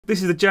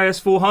This is the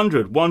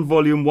JS400, 1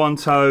 volume, 1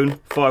 tone,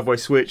 5-way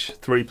switch,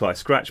 3-ply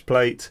scratch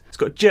plate. It's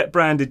got jet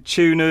branded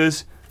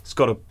tuners, it's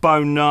got a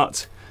bone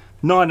nut,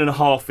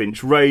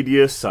 9.5-inch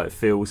radius, so it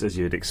feels as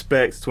you'd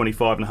expect,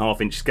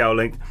 25.5-inch scale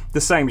length,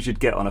 the same as you'd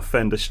get on a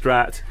Fender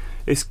Strat.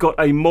 It's got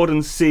a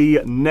modern C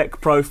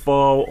neck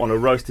profile on a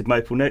roasted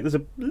maple neck. There's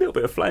a little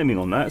bit of flaming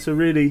on that. It's a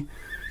really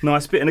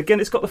nice bit. And again,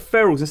 it's got the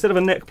ferrules. Instead of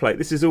a neck plate,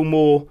 this is all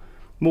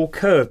more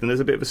curved, and there's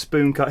a bit of a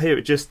spoon cut here.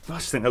 I just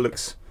think that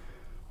looks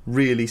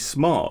really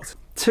smart.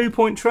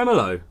 2-point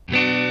tremolo.